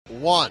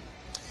1.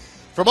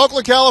 From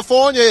Oakland,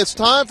 California, it's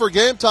time for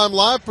Game Time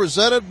Live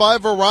presented by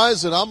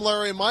Verizon. I'm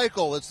Larry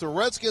Michael. It's the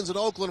Redskins and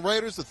Oakland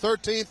Raiders, the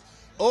 13th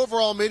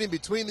overall meeting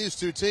between these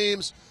two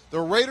teams.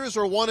 The Raiders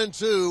are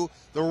 1-2.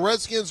 The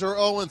Redskins are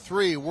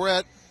 0-3. We're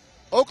at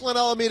Oakland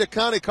Alameda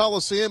County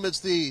Coliseum.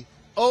 It's the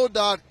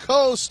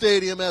O.Co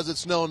Stadium, as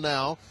it's known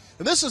now.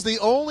 And this is the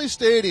only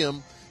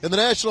stadium in the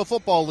National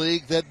Football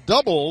League that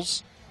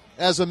doubles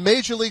as a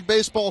Major League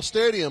Baseball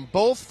stadium,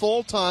 both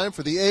full-time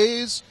for the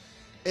A's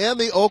and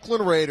the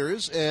Oakland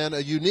Raiders, and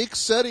a unique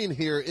setting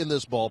here in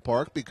this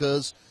ballpark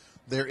because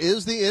there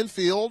is the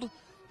infield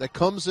that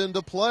comes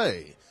into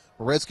play.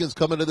 The Redskins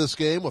come into this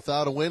game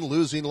without a win,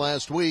 losing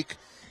last week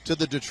to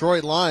the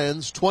Detroit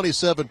Lions,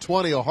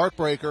 27-20, a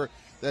heartbreaker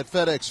at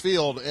FedEx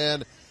Field.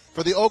 And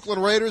for the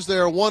Oakland Raiders, they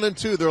are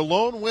 1-2. Their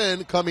lone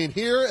win coming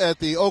here at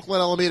the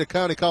Oakland Alameda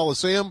County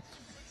Coliseum,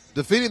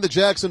 defeating the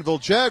Jacksonville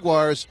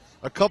Jaguars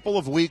a couple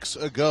of weeks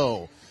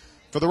ago.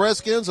 For the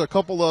Redskins, a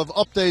couple of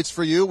updates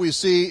for you. We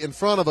see in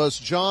front of us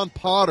John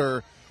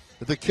Potter,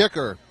 the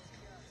kicker.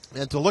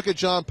 And to look at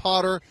John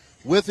Potter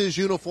with his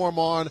uniform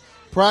on,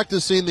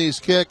 practicing these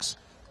kicks,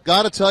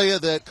 got to tell you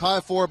that Kai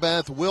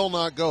Forbath will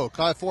not go.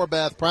 Kai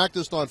Forbath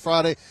practiced on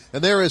Friday,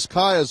 and there is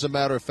Kai, as a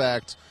matter of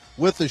fact,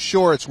 with the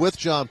shorts with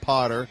John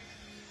Potter.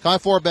 Kai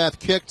Forbath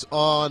kicked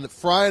on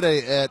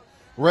Friday at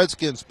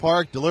Redskins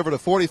Park, delivered a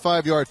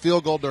 45-yard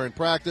field goal during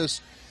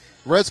practice.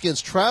 Redskins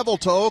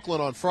traveled to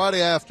Oakland on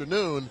Friday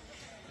afternoon,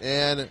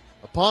 and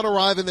upon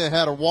arriving, they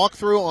had a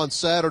walkthrough on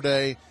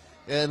Saturday,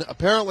 and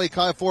apparently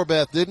Kai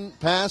Forbath didn't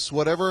pass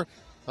whatever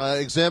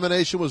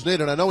examination was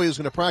needed. I know he was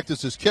going to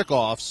practice his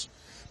kickoffs,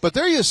 but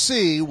there you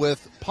see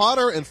with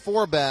Potter and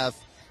Forbath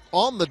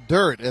on the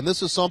dirt, and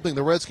this is something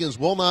the Redskins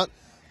will not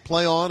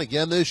play on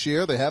again this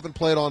year. They haven't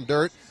played on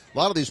dirt. A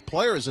lot of these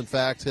players, in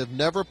fact, have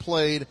never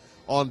played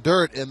on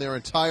dirt in their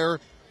entire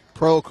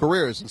pro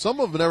careers, and some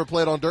of them have never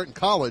played on dirt in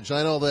college.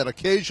 I know that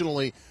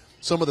occasionally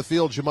some of the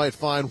fields you might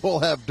find will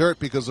have dirt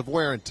because of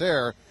wear and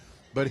tear.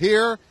 But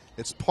here,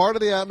 it's part of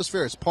the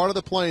atmosphere. It's part of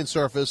the playing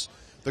surface.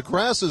 The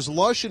grass is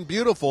lush and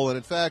beautiful, and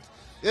in fact,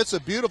 it's a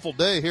beautiful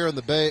day here in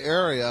the Bay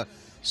Area.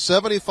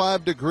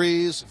 75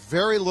 degrees,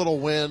 very little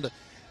wind,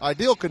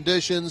 ideal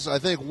conditions. I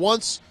think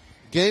once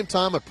game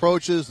time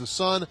approaches, the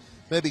sun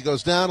maybe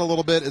goes down a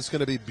little bit, it's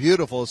going to be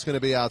beautiful. It's going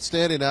to be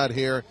outstanding out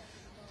here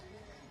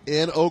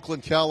in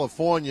Oakland,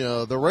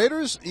 California. The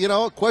Raiders,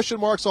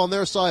 question marks on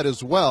their side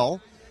as well.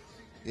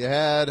 You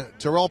had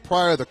Terrell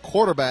Pryor, the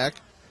quarterback,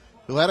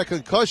 who had a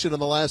concussion in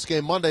the last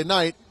game Monday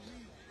night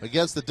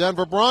against the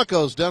Denver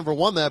Broncos. Denver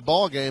won that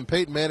ball game.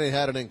 Peyton Manning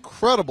had an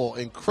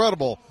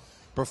incredible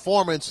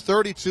performance,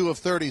 32 of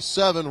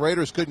 37.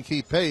 Raiders couldn't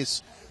keep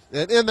pace.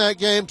 And in that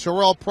game,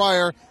 Terrell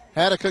Pryor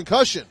had a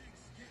concussion,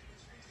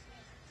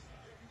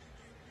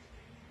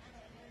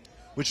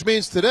 which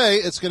means today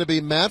it's going to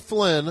be Matt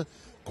Flynn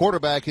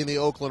quarterbacking the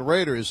Oakland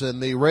Raiders. And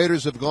the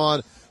Raiders have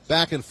gone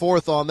back and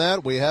forth on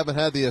that. We haven't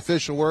had the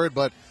official word,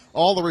 but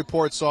all the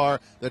reports are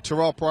that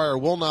Terrell Pryor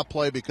will not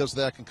play because of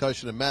that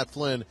concussion, and Matt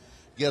Flynn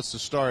gets to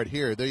start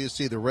here. There you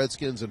see the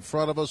Redskins in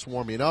front of us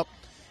warming up.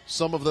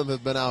 Some of them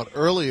have been out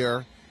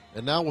earlier,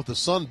 and now with the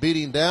sun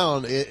beating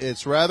down,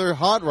 it's rather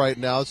hot right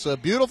now. It's a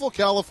beautiful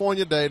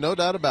California day, no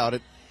doubt about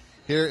it,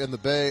 here in the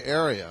Bay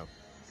Area.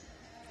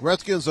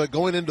 Redskins are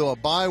going into a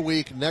bye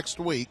week next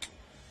week,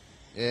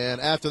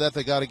 and after that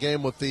they got a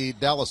game with the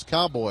Dallas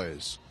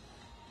Cowboys.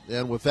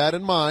 And with that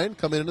in mind,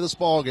 coming into this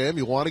ball game,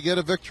 you want to get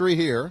a victory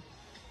here.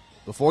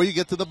 Before you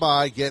get to the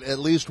bye, get at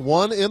least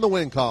one in the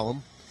win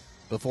column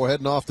before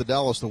heading off to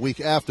Dallas the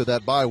week after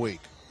that bye week.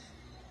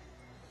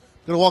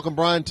 Going to welcome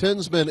Brian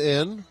Tinsman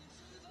in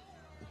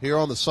here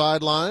on the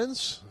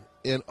sidelines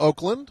in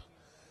Oakland.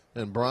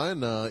 And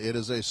Brian, it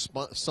is a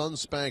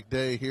sun-spanked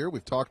day here.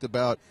 We've talked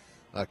about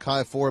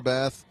Kai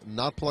Forbath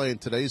not playing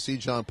today. See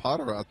John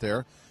Potter out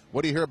there.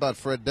 What do you hear about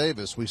Fred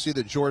Davis? We see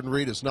that Jordan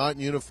Reed is not in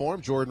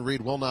uniform. Jordan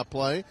Reed will not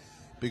play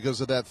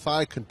because of that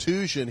thigh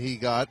contusion he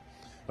got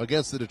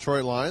against the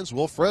Detroit Lions.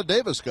 Will Fred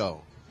Davis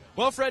go?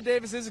 Well, Fred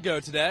Davis is a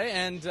go today,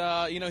 and,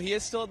 he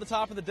is still at the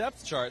top of the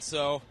depth chart.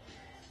 So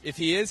if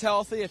he is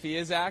healthy, if he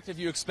is active,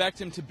 you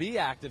expect him to be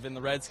active in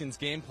the Redskins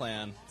game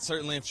plan.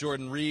 Certainly if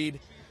Jordan Reed,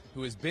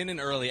 who has been an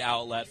early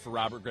outlet for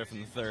Robert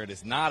Griffin III,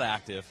 is not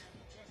active,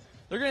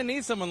 they're going to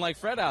need someone like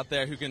Fred out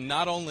there who can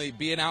not only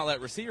be an outlet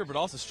receiver but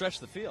also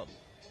stretch the field.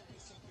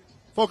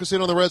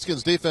 Focusing on the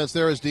Redskins defense,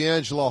 there is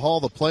D'Angelo Hall,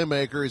 the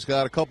playmaker. He's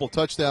got a couple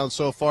touchdowns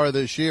so far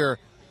this year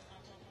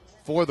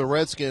for the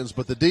Redskins,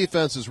 but the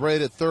defense is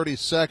rated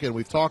 32nd.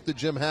 We've talked to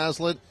Jim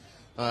Haslett,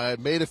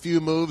 made a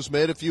few moves,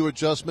 made a few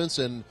adjustments,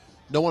 and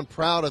no one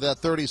proud of that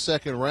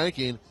 32nd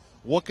ranking.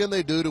 What can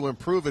they do to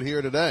improve it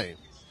here today?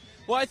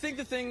 Well, I think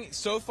the thing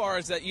so far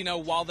is that,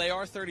 while they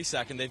are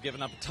 32nd, they've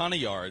given up a ton of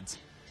yards.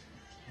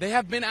 They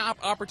have been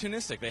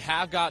opportunistic. They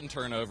have gotten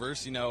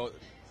turnovers.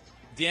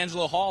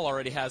 D'Angelo Hall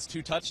already has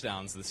 2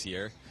 touchdowns this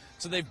year.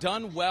 So they've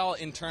done well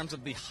in terms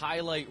of the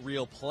highlight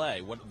reel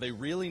play. What they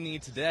really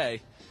need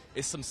today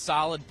is some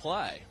solid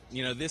play.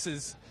 This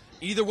is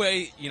either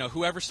way,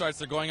 whoever starts,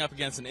 they're going up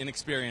against an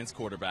inexperienced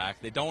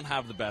quarterback. They don't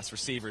have the best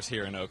receivers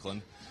here in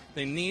Oakland.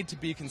 They need to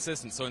be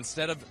consistent. So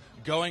instead of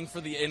going for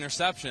the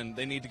interception,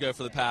 they need to go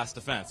for the pass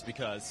defense,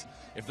 because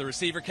if the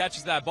receiver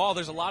catches that ball,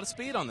 there's a lot of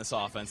speed on this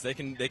offense. They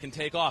can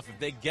take off. If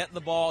they get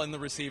the ball in the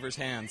receiver's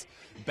hands,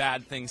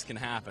 bad things can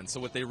happen. So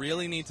what they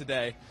really need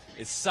today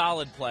is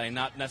solid play,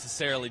 not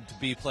necessarily to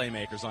be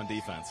playmakers on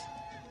defense.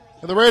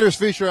 And the Raiders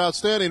feature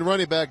outstanding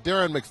running back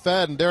Darren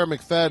McFadden. Darren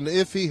McFadden,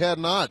 if he had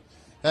not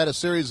had a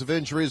series of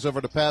injuries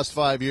over the past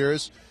 5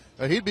 years,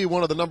 he'd be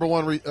one of the number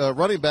one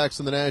running backs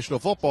in the National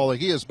Football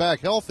League. He is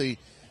back healthy.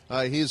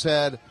 He's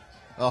had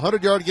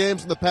 100-yard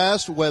games in the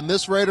past. When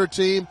this Raider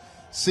team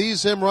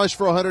sees him rush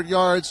for 100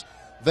 yards,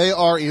 they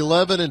are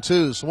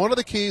 11-2. So one of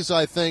the keys,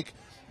 I think,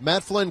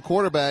 Matt Flynn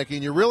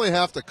quarterbacking, you really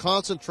have to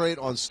concentrate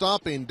on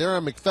stopping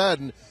Darren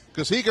McFadden,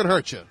 because he can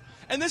hurt you.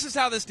 And this is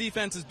how this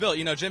defense is built.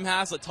 Jim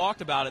Haslett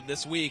talked about it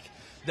this week,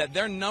 that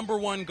their number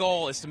one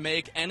goal is to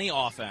make any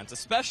offense,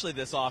 especially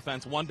this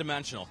offense,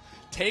 one-dimensional.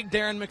 Take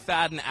Darren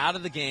McFadden out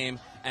of the game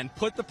and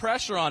put the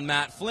pressure on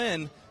Matt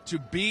Flynn to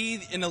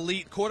be an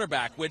elite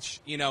quarterback, which,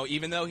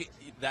 even though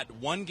that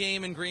one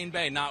game in Green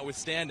Bay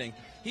notwithstanding,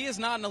 he is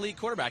not an elite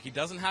quarterback. He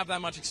doesn't have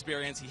that much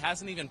experience. He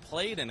hasn't even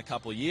played in a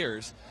couple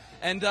years.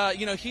 And,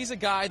 he's a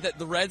guy that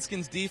the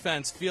Redskins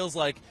defense feels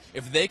like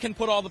if they can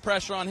put all the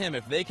pressure on him,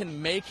 if they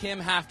can make him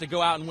have to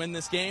go out and win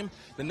this game,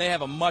 then they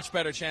have a much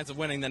better chance of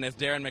winning than if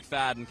Darren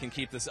McFadden can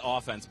keep this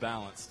offense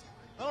balanced.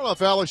 I don't know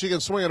if, Alex, you can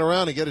swing it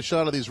around and get a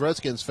shot of these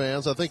Redskins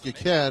fans. I think you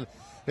can.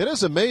 It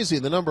is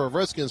amazing, the number of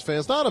Redskins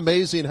fans. Not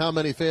amazing how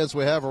many fans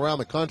we have around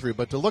the country,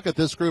 but to look at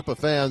this group of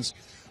fans.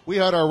 We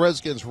had our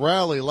Redskins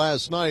rally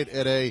last night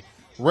at a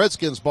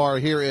Redskins bar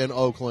here in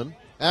Oakland.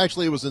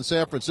 Actually, it was in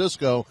San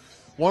Francisco.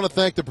 Want to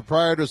thank the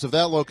proprietors of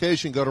that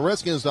location. Go to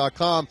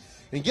Redskins.com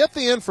and get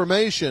the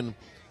information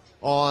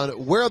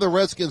on where the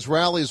Redskins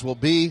rallies will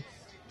be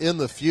in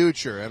the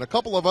future. And a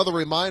couple of other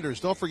reminders.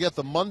 Don't forget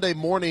the Monday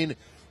morning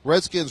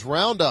Redskins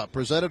Roundup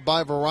presented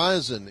by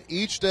Verizon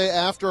each day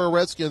after a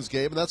Redskins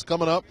game, and that's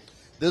coming up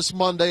this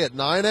Monday at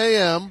 9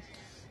 a.m.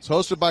 It's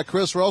hosted by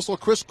Chris Russell.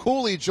 Chris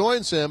Cooley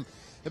joins him.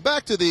 And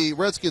back to the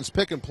Redskins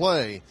pick and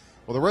play.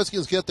 Will the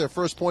Redskins get their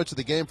first points of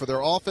the game for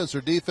their offense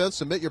or defense?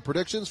 Submit your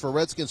predictions for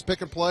Redskins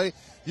pick and play.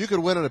 You could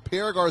win a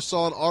Pierre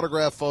Garçon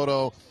autograph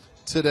photo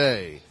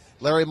today.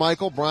 Larry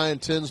Michael, Brian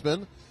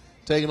Tinsman,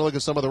 taking a look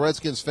at some of the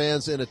Redskins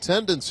fans in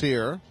attendance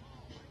here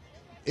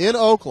in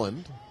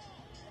Oakland.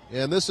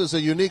 And this is a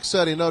unique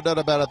setting, no doubt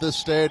about it, at this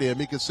stadium.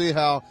 You can see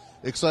how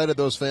excited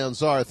those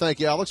fans are. Thank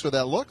you, Alex, for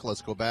that look.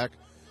 Let's go back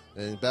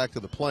to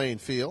the playing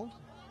field.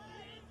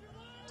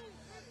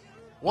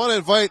 Want to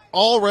invite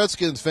all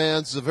Redskins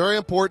fans. It's a very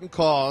important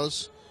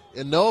cause.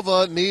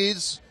 Innova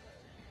needs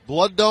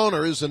blood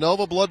donors.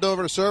 Innova Blood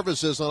Donor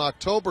Services on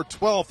October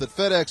 12th at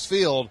FedEx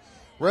Field.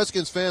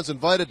 Redskins fans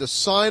invited to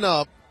sign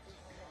up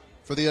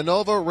for the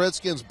Innova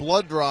Redskins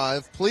Blood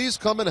Drive. Please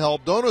come and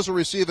help. Donors will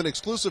receive an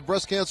exclusive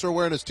breast cancer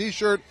awareness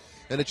T-shirt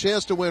and a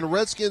chance to win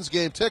Redskins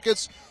game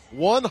tickets.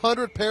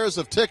 100 pairs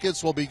of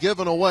tickets will be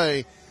given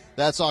away.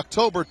 That's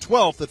October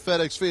 12th at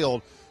FedEx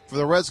Field for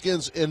the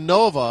Redskins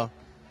Innova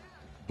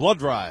Blood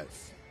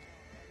Drive.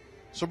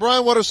 So,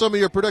 Brian, what are some of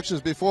your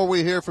predictions before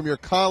we hear from your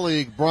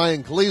colleague,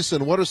 Brian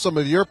Gleason? What are some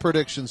of your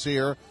predictions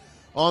here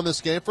on this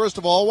game? First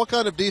of all, what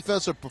kind of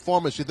defensive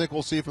performance do you think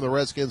we'll see from the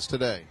Redskins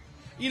today?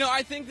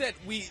 I think that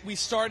we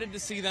started to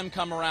see them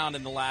come around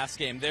in the last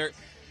game.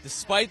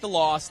 Despite the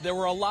loss, there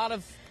were a lot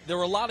of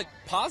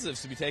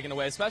positives to be taken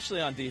away,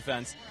 especially on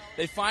defense.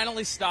 They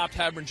finally stopped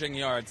hemorrhaging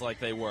yards like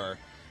they were.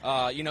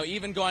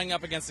 Even going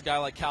up against a guy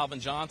like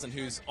Calvin Johnson,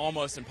 who's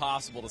almost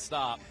impossible to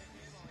stop,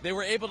 they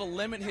were able to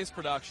limit his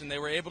production. They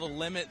were able to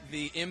limit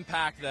the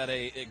impact that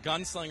a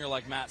gunslinger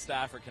like Matt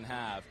Stafford can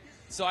have.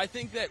 So I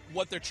think that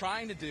what they're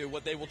trying to do,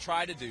 what they will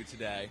try to do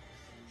today,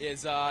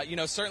 is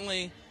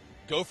certainly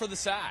go for the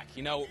sack.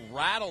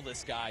 Rattle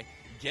this guy,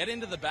 get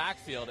into the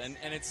backfield, and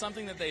it's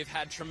something that they've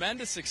had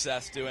tremendous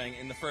success doing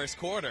in the first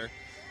quarter.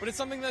 But it's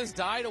something that has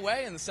died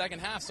away in the second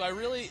half. So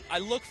I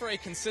look for a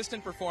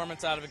consistent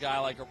performance out of a guy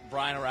like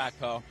Brian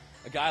Orakpo,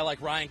 a guy like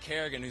Ryan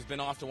Kerrigan, who's been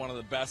off to one of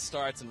the best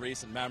starts in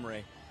recent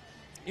memory.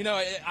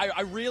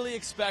 I really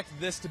expect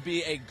this to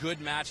be a good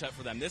matchup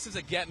for them. This is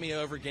a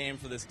get-me-over game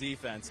for this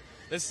defense.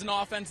 This is an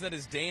offense that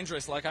is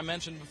dangerous, like I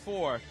mentioned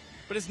before,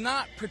 but it's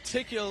not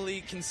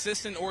particularly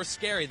consistent or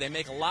scary. They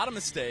make a lot of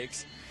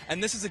mistakes,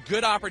 and this is a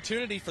good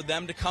opportunity for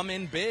them to come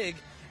in big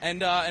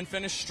and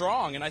finish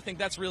strong. And I think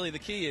that's really the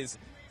key, is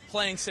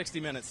playing 60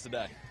 minutes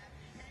today.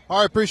 All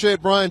right, appreciate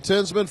Brian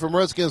Tinsman from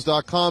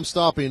Redskins.com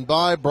stopping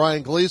by.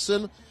 Brian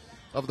Gleason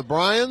of the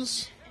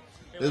Bryans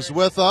is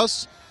with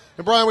us.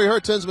 And, Brian, we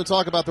heard Tinsman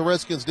talk about the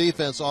Redskins'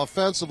 defense.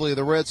 Offensively,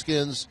 the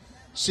Redskins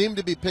seem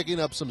to be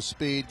picking up some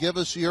speed. Give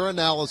us your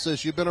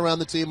analysis. You've been around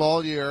the team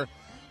all year.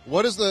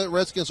 What is the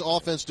Redskins'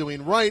 offense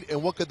doing right,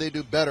 and what could they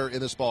do better in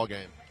this ball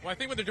game? Well, I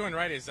think what they're doing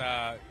right is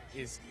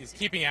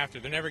keeping after.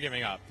 They're never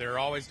giving up. They're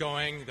always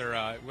going.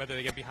 They're whether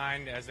they get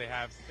behind, as they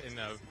have in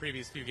the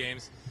previous few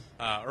games,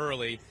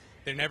 early.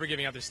 They're never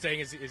giving up. They're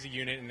staying as a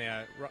unit, and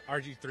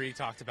RG3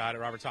 talked about it.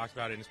 Robert talked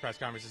about it in his press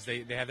conferences.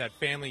 They have that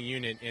family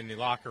unit in the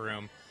locker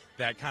room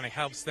that kind of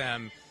helps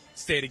them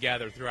stay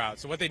together throughout.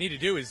 So what they need to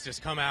do is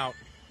just come out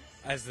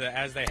as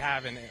they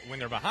have, and when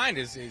they're behind,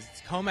 is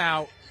come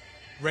out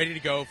ready to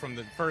go from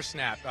the first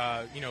snap.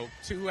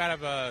 2 out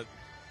of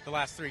the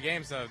last 3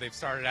 games, they've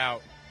started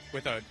out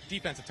with a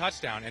defensive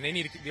touchdown, and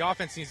the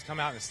offense needs to come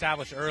out and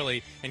establish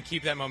early and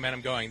keep that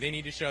momentum going. They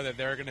need to show that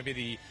they're going to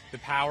be the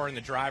power and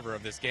the driver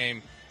of this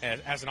game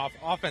as an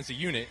offensive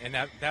unit, and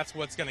that's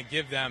what's going to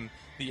give them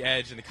the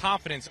edge and the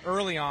confidence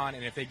early on.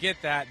 And if they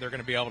get that, they're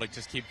going to be able to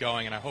just keep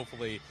going and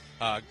hopefully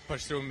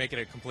push through and make it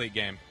a complete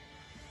game.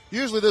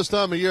 Usually this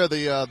time of year,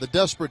 the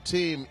desperate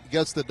team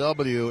gets the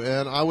W,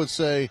 and I would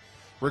say,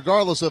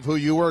 regardless of who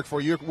you work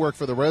for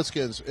the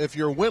Redskins. If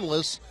you're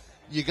winless,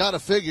 you got to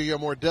figure you're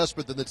more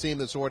desperate than the team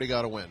that's already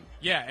got to win.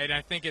 Yeah, and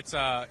I think it's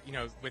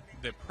with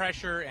the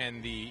pressure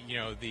and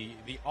the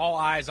all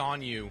eyes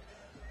on you,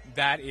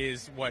 that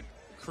is what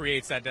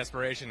creates that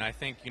desperation. I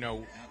think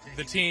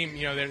the team,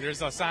 there's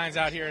those signs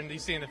out here, and you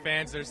see in the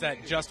fans, there's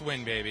that just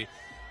win, baby,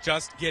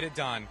 just get it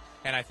done.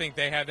 And I think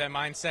they have that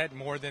mindset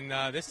more than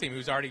this team,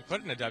 who's already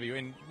put in a W.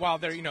 And while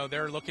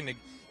they're looking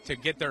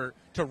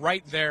to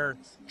right their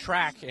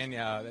track, and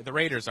the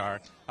Raiders are,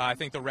 I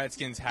think the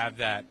Redskins have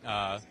that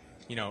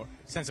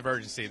sense of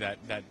urgency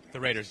that the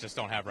Raiders just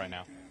don't have right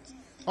now.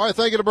 All right,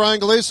 thank you to Brian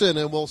Gleason,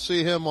 and we'll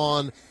see him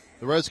on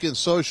the Redskins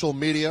social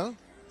media.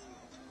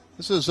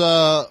 This is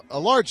a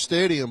large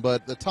stadium,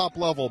 but the top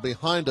level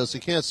behind us,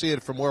 you can't see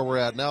it from where we're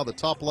at now. The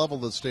top level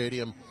of the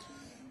stadium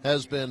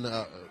has been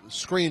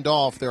screened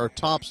off. There are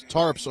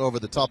tarps over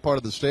the top part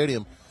of the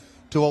stadium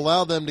to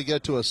allow them to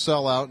get to a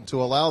sellout and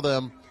to allow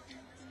them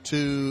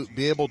to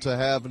be able to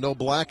have no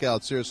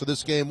blackouts here. So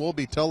this game will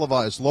be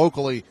televised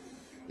locally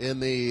in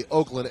the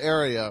Oakland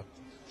area.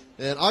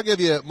 And I'll give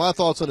you my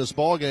thoughts on this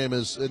ball game.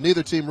 Is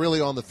neither team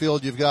really on the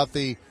field. You've got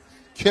the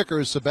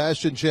kicker,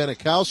 Sebastian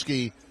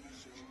Janikowski,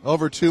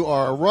 over to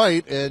our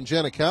right, and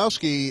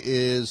Janikowski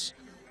is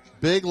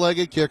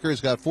big-legged kicker.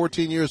 He's got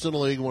 14 years in the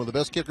league, one of the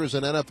best kickers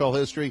in NFL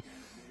history.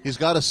 He's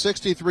got a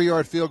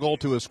 63-yard field goal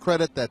to his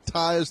credit that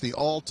ties the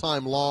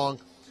all-time long.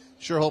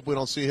 Sure hope we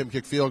don't see him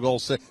kick field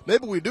goals.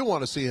 Maybe we do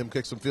want to see him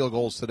kick some field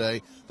goals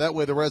today. That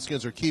way the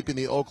Redskins are keeping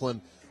the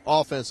Oakland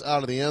offense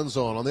out of the end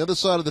zone. On the other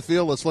side of the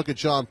field, let's look at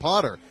John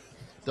Potter.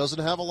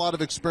 Doesn't have a lot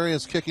of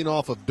experience kicking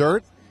off of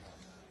dirt.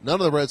 None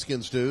of the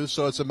Redskins do,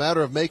 so it's a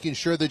matter of making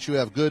sure that you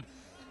have good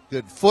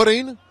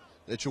footing,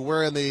 that you're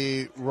wearing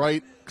the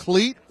right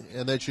cleat,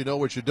 and that you know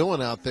what you're doing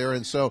out there.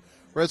 And so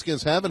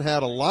Redskins haven't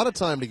had a lot of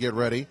time to get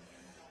ready,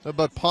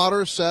 but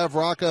Potter,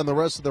 Savraka, and the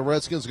rest of the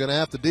Redskins are going to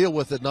have to deal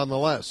with it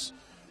nonetheless.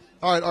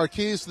 All right, our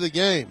keys to the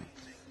game.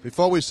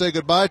 Before we say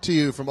goodbye to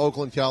you from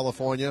Oakland,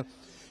 California,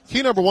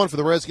 key number one for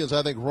the Redskins,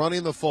 I think,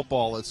 running the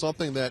football. It's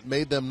something that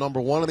made them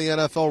number one in the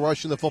NFL,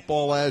 rushing the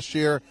football last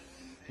year.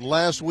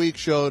 Last week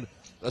showed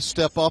a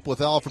step up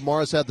with Alfred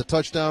Morris, had the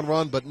touchdown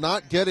run, but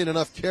not getting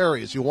enough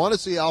carries. You want to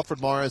see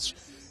Alfred Morris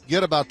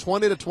get about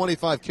 20 to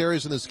 25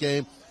 carries in this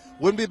game.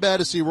 Wouldn't be bad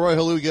to see Roy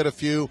Halou get a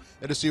few,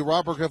 and to see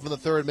Robert Griffin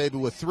III maybe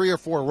with 3 or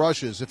 4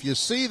 rushes. If you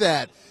see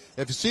that,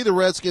 if you see the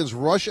Redskins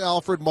rush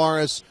Alfred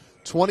Morris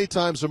 20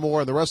 times or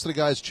more and the rest of the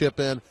guys chip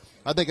in,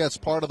 I think that's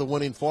part of the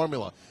winning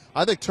formula.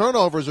 I think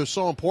turnovers are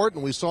so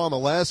important. We saw in the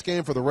last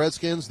game for the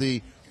Redskins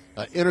the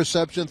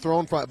interception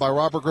thrown by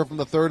Robert Griffin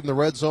III in the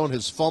red zone,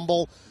 his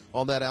fumble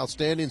on that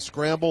outstanding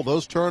scramble,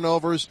 those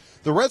turnovers.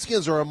 The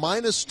Redskins are a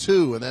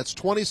 -2, and that's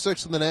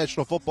 26th in the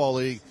National Football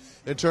League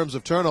in terms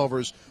of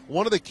turnovers.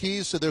 One of the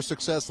keys to their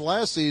success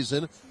last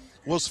season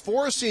was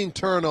forcing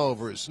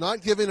turnovers,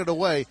 not giving it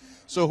away.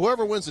 So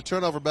whoever wins the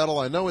turnover battle,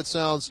 I know it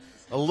sounds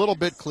a little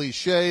bit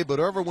cliche, but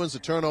whoever wins the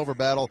turnover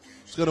battle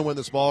is going to win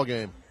this ball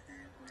game.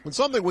 And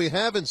something we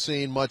haven't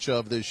seen much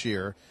of this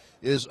year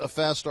is a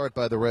fast start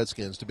by the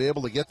Redskins, to be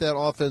able to get that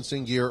offense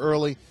in gear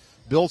early,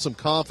 build some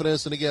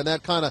confidence. And again,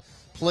 that kind of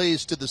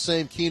plays to the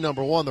same key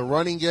number one, the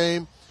running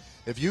game.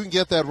 If you can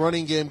get that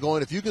running game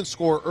going, if you can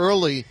score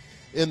early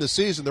in the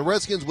season, the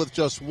Redskins with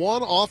just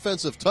one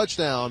offensive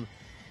touchdown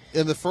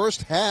in the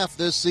first half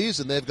this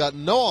season, they've got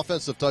no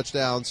offensive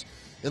touchdowns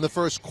in the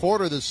first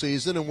quarter this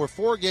season, and we're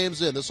 4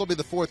 games in. This will be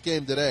the 4th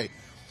game today.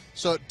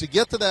 So to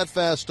get to that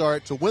fast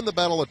start, to win the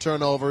battle of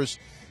turnovers,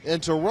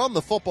 and to run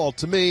the football,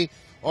 to me,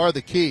 are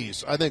the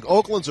keys. I think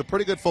Oakland's a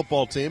pretty good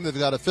football team. They've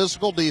got a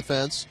physical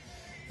defense.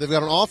 They've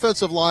got an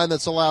offensive line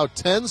that's allowed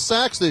 10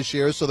 sacks this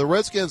year, so the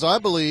Redskins, I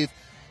believe,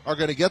 are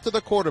going to get to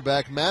the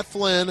quarterback. Matt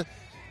Flynn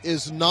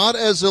is not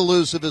as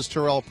elusive as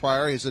Terrell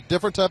Pryor. He's a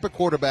different type of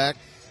quarterback.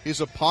 He's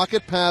a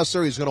pocket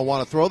passer. He's going to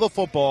want to throw the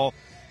football.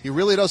 He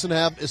really doesn't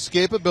have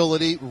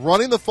escapability.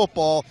 Running the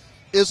football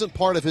isn't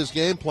part of his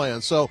game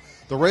plan. So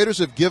the Raiders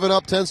have given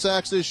up 10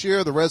 sacks this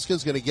year. The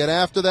Redskins going to get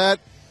after that.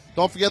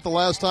 Don't forget the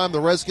last time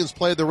the Redskins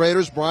played the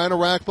Raiders, Brian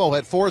Orakpo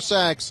had 4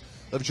 sacks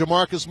of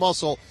Jamarcus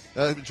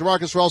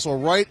Russell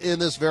right in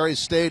this very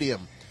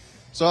stadium.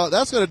 So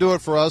that's going to do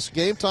it for us.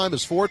 Game time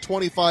is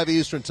 4:25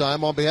 Eastern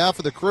Time. On behalf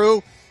of the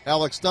crew,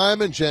 Alex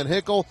Diamond, Jen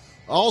Hickle,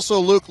 also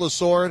Luke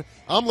Lasorne.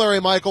 I'm Larry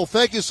Michael.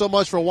 Thank you so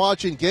much for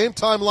watching Game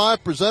Time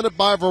Live presented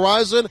by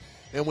Verizon,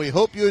 and we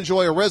hope you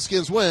enjoy a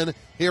Redskins win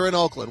here in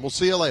Oakland. We'll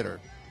see you later.